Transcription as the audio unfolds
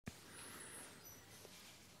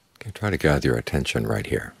Okay, try to gather your attention right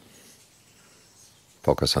here.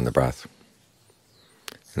 Focus on the breath.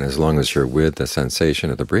 And as long as you're with the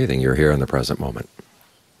sensation of the breathing, you're here in the present moment.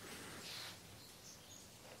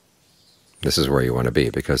 This is where you want to be,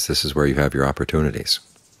 because this is where you have your opportunities.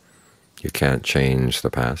 You can't change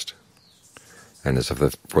the past, and as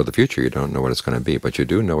for the future, you don't know what it's going to be, but you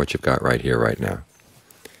do know what you've got right here, right now.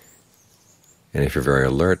 And if you're very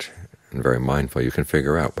alert and very mindful, you can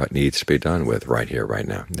figure out what needs to be done with right here, right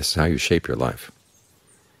now. This is how you shape your life.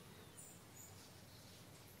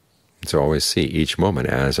 So always see each moment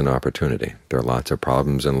as an opportunity. There are lots of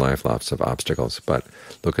problems in life, lots of obstacles, but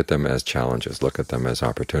look at them as challenges. Look at them as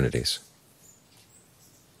opportunities.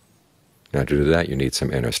 Now, to do that, you need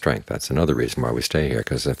some inner strength. That's another reason why we stay here,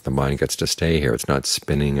 because if the mind gets to stay here, it's not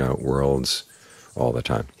spinning out worlds all the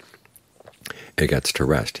time. It gets to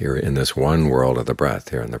rest here in this one world of the breath,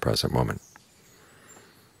 here in the present moment.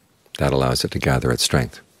 That allows it to gather its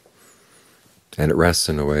strength. And it rests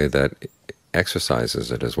in a way that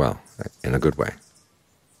exercises it as well, in a good way.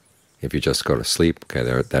 If you just go to sleep, okay,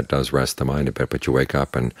 that does rest the mind a bit, but you wake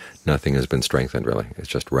up and nothing has been strengthened really. It's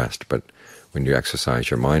just rest. But when you exercise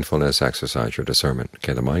your mindfulness, exercise your discernment,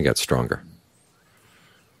 okay, the mind gets stronger.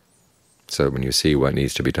 So when you see what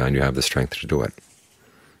needs to be done, you have the strength to do it.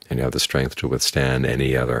 And you have the strength to withstand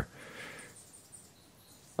any other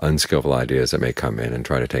unskillful ideas that may come in and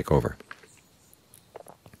try to take over.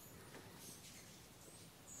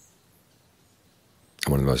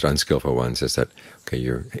 One of the most unskillful ones is that, okay,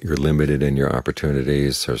 you're limited in your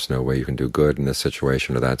opportunities. There's no way you can do good in this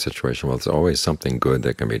situation or that situation. Well, there's always something good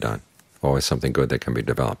that can be done, always something good that can be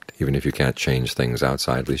developed. Even if you can't change things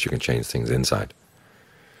outside, at least you can change things inside.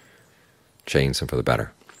 Change them for the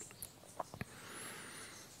better.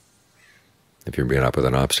 If you're being up with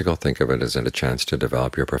an obstacle, think of it as a chance to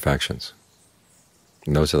develop your perfections.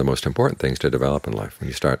 And those are the most important things to develop in life. When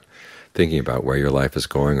you start thinking about where your life is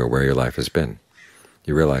going or where your life has been,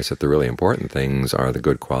 you realize that the really important things are the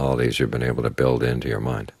good qualities you've been able to build into your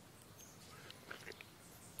mind,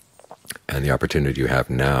 and the opportunity you have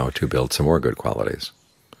now to build some more good qualities.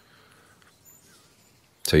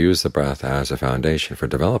 So use the breath as a foundation for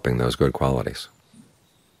developing those good qualities.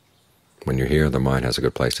 When you're here, the mind has a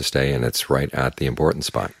good place to stay, and it's right at the important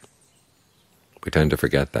spot. We tend to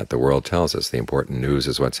forget that. The world tells us the important news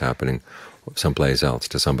is what's happening someplace else,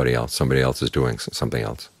 to somebody else. Somebody else is doing something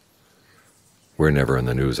else. We're never in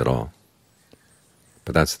the news at all.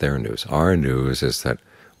 But that's their news. Our news is that,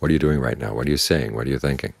 what are you doing right now? What are you saying? What are you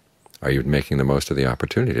thinking? Are you making the most of the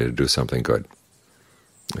opportunity to do something good,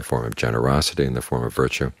 in the form of generosity, in the form of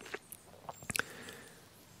virtue,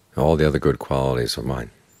 all the other good qualities of mind?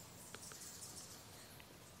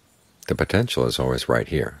 The potential is always right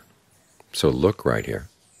here. So look right here.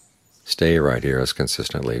 Stay right here as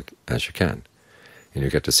consistently as you can. And you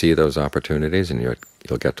get to see those opportunities, and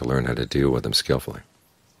you'll get to learn how to deal with them skillfully.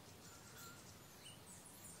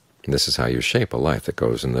 And this is how you shape a life that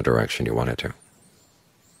goes in the direction you want it to.